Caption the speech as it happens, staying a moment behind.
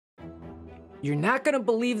You're not gonna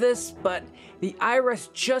believe this, but the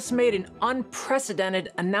IRS just made an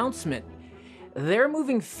unprecedented announcement. They're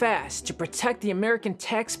moving fast to protect the American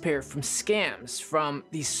taxpayer from scams from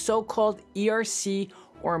these so-called ERC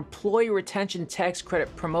or Employee Retention Tax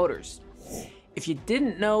Credit promoters. If you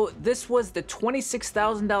didn't know, this was the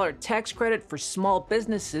 $26,000 tax credit for small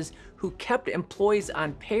businesses who kept employees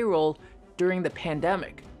on payroll during the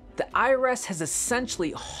pandemic. The IRS has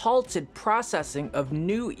essentially halted processing of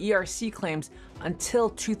new ERC claims until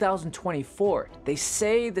 2024. They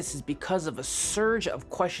say this is because of a surge of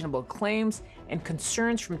questionable claims and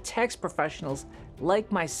concerns from tax professionals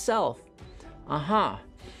like myself. I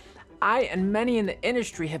and many in the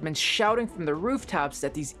industry have been shouting from the rooftops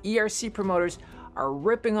that these ERC promoters are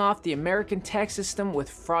ripping off the American tax system with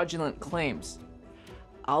fraudulent claims.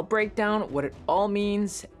 I'll break down what it all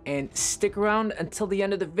means, and stick around until the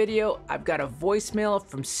end of the video. I've got a voicemail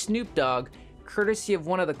from Snoop Dogg, courtesy of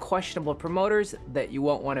one of the questionable promoters that you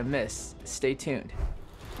won't want to miss. Stay tuned.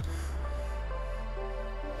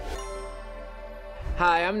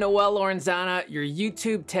 Hi, I'm Noel Lorenzana, your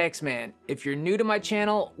YouTube tax man. If you're new to my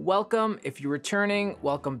channel, welcome. If you're returning,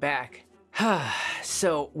 welcome back.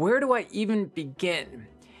 So where do I even begin?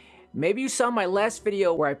 Maybe you saw my last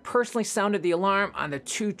video where I personally sounded the alarm on the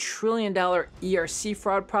 $2 trillion ERC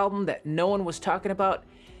fraud problem that no one was talking about.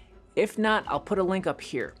 If not, I'll put a link up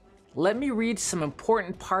here. Let me read some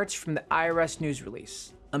important parts from the IRS news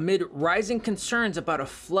release. Amid rising concerns about a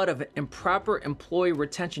flood of improper employee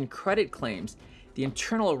retention credit claims, the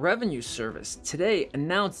Internal Revenue Service today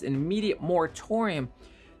announced an immediate moratorium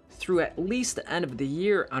through at least the end of the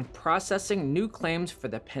year on processing new claims for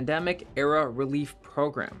the pandemic-era relief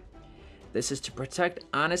program. This is to protect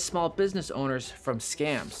honest small business owners from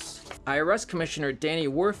scams. IRS Commissioner Danny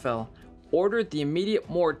Werfel ordered the immediate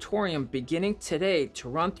moratorium beginning today to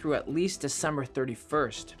run through at least December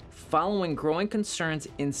 31st, following growing concerns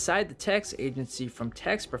inside the tax agency from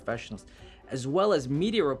tax professionals, as well as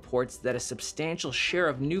media reports that a substantial share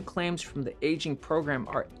of new claims from the aging program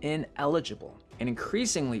are ineligible, and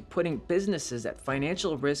increasingly putting businesses at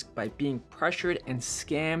financial risk by being pressured and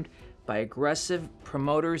scammed by aggressive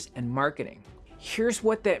promoters and marketing. Here's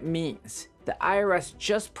what that means. The IRS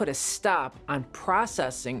just put a stop on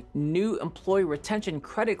processing new employee retention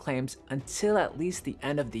credit claims until at least the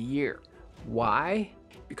end of the year. Why?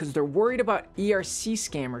 Because they're worried about ERC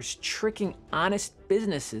scammers tricking honest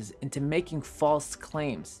businesses into making false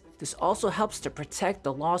claims. This also helps to protect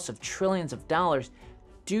the loss of trillions of dollars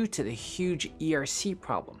due to the huge ERC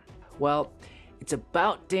problem. Well, it's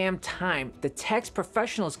about damn time. The tax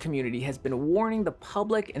professionals community has been warning the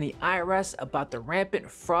public and the IRS about the rampant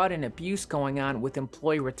fraud and abuse going on with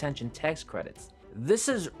employee retention tax credits. This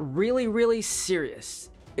is really serious.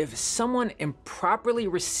 If someone improperly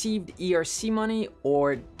received ERC money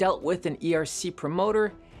or dealt with an ERC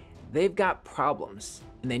promoter, they've got problems,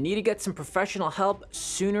 and they need to get some professional help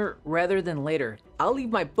sooner rather than later. I'll leave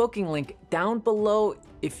my booking link down below.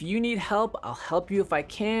 If you need help, I'll help you if I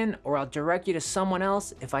can, or I'll direct you to someone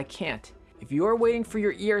else if I can't. If you're waiting for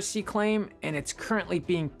your ERC claim and it's currently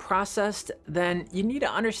being processed, then you need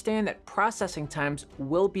to understand that processing times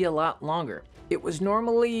will be a lot longer. It was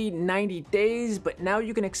normally 90 days, but now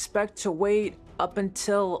you can expect to wait up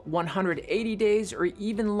until 180 days or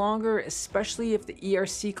even longer, especially if the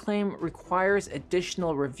ERC claim requires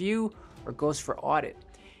additional review or goes for audit.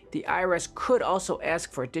 The IRS could also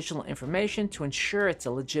ask for additional information to ensure it's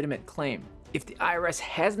a legitimate claim. If the IRS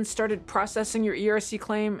hasn't started processing your ERC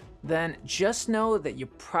claim, then just know that you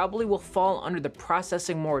probably will fall under the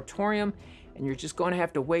processing moratorium, and you're just going to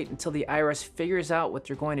have to wait until the IRS figures out what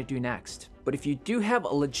they're going to do next. But if you do have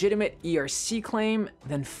a legitimate ERC claim,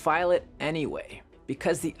 then file it anyway.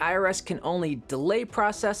 Because the IRS can only delay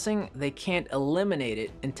processing, they can't eliminate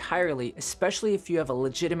it entirely, especially if you have a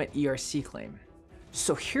legitimate ERC claim.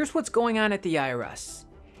 So here's what's going on at the IRS.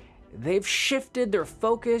 They've shifted their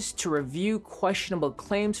focus to review questionable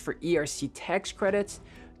claims for ERC tax credits.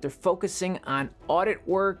 They're focusing on audit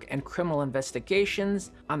work and criminal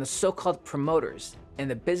investigations on the so-called promoters and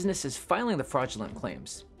the businesses filing the fraudulent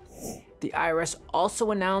claims. The IRS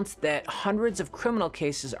also announced that hundreds of criminal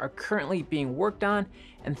cases are currently being worked on,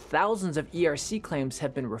 and thousands of ERC claims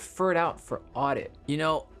have been referred out for audit. You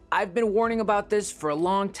know, I've been warning about this for a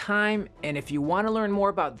long time, and if you want to learn more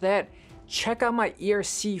about that, check out my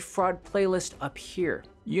ERC fraud playlist up here.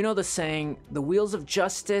 You know the saying, the wheels of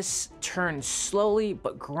justice turn slowly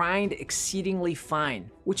but grind exceedingly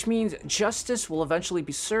fine, which means justice will eventually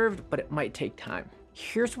be served, but it might take time.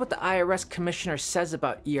 Here's what the IRS commissioner says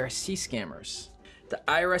about ERC scammers. The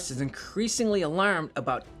IRS is increasingly alarmed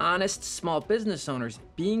about honest small business owners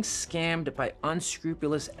being scammed by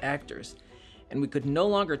unscrupulous actors. and we could no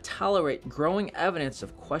longer tolerate growing evidence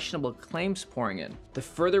of questionable claims pouring in. The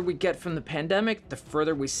further we get from the pandemic, the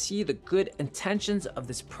further we see the good intentions of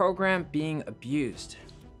this program being abused.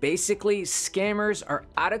 Basically, scammers are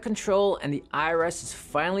out of control and the IRS has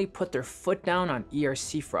finally put their foot down on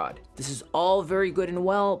ERC fraud. This is all very good and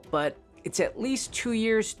well, but it's at least 2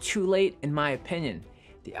 years too late in my opinion.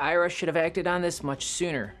 The IRS should have acted on this much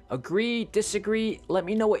sooner. Agree, disagree? Let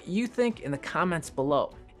me know what you think in the comments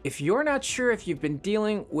below. If you're not sure if you've been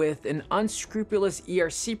dealing with an unscrupulous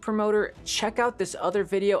ERC promoter, check out this other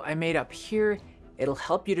video I made up here. It'll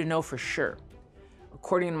help you to know for sure.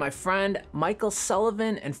 According to my friend Michael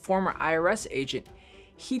Sullivan and former IRS agent,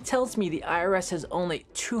 he tells me the IRS has only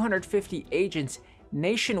 250 agents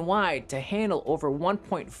nationwide to handle over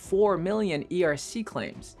 1.4 million ERC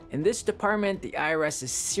claims. In this department, the IRS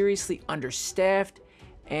is seriously understaffed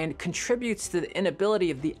and contributes to the inability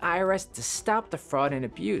of the IRS to stop the fraud and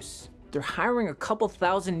abuse. They're hiring a couple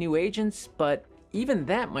thousand new agents, but even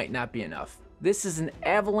that might not be enough. This is an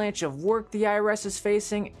avalanche of work the IRS is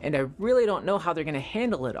facing, and I really don't know how they're going to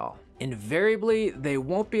handle it all. Invariably, they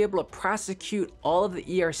won't be able to prosecute all of the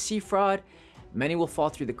ERC fraud. Many will fall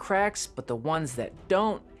through the cracks, but the ones that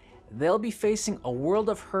don't, they'll be facing a world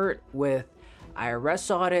of hurt with IRS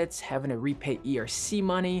audits, having to repay ERC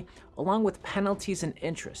money, along with penalties and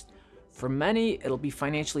interest. For many, it'll be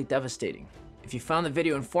financially devastating. If you found the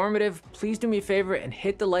video informative, please do me a favor and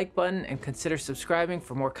hit the like button and consider subscribing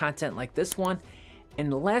for more content like this one.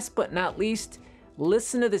 And last but not least,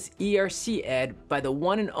 listen to this ERC ad by the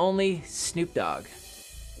one and only Snoop Dogg.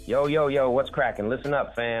 Yo, yo, yo, what's cracking? Listen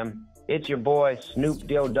up, fam. It's your boy, Snoop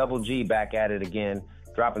Double G, back at it again,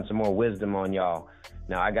 dropping some more wisdom on y'all.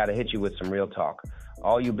 Now, I gotta hit you with some real talk.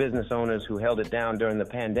 All you business owners who held it down during the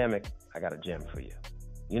pandemic, I got a gem for you.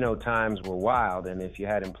 You know, times were wild, and if you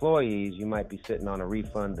had employees, you might be sitting on a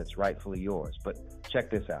refund that's rightfully yours. But check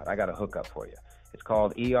this out, I got a hookup for you. It's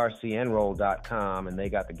called ercnroll.com, and they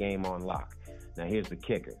got the game on lock. Now, here's the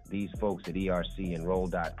kicker. These folks at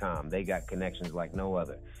ercnroll.com, they got connections like no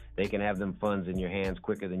other. They can have them funds in your hands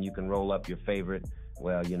quicker than you can roll up your favorite,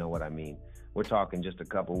 well, you know what I mean. We're talking just a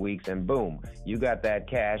couple weeks and boom, you got that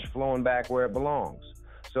cash flowing back where it belongs.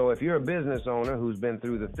 So if you're a business owner who's been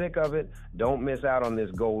through the thick of it, don't miss out on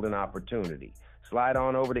this golden opportunity. Slide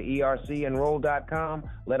on over to ercnroll.com,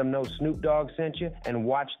 let them know Snoop Dogg sent you, and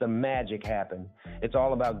watch the magic happen. It's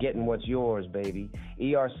all about getting what's yours, baby.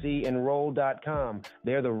 ercnroll.com,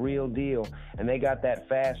 they're the real deal, and they got that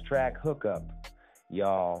fast-track hookup.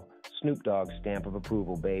 Y'all, Snoop Dogg's stamp of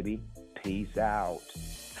approval, baby. Peace out.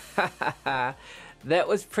 That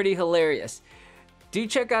was pretty hilarious. Do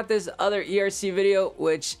check out this other ERC video,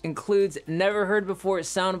 which includes never heard before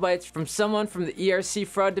sound bites from someone from the ERC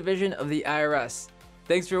fraud division of the IRS.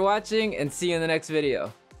 Thanks for watching and see you in the next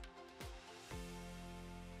video.